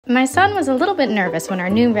My son was a little bit nervous when our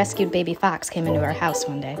new rescued baby fox came into our house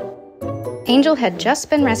one day. Angel had just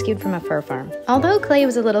been rescued from a fur farm. Although Clay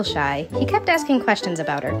was a little shy, he kept asking questions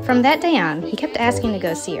about her. From that day on, he kept asking to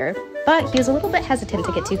go see her, but he was a little bit hesitant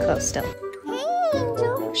to get too close still. Hey,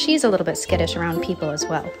 Angel. She's a little bit skittish around people as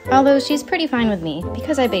well, although she's pretty fine with me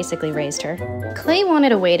because I basically raised her. Clay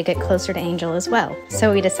wanted a way to get closer to Angel as well,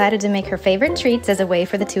 so we decided to make her favorite treats as a way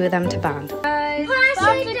for the two of them to bond.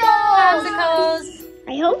 Popsicles!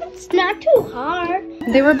 I hope it's not too hard.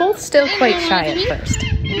 They were both still quite shy at first.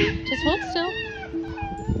 Just hold still.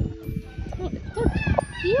 Look,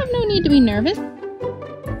 you have no need to be nervous.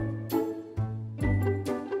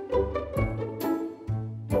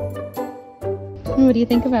 What do you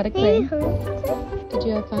think about it, Clay? Did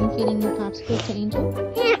you have fun feeding the popsicles to Angel?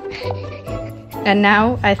 Yeah. And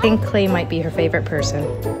now, I think Clay might be her favorite person.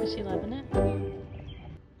 Does she like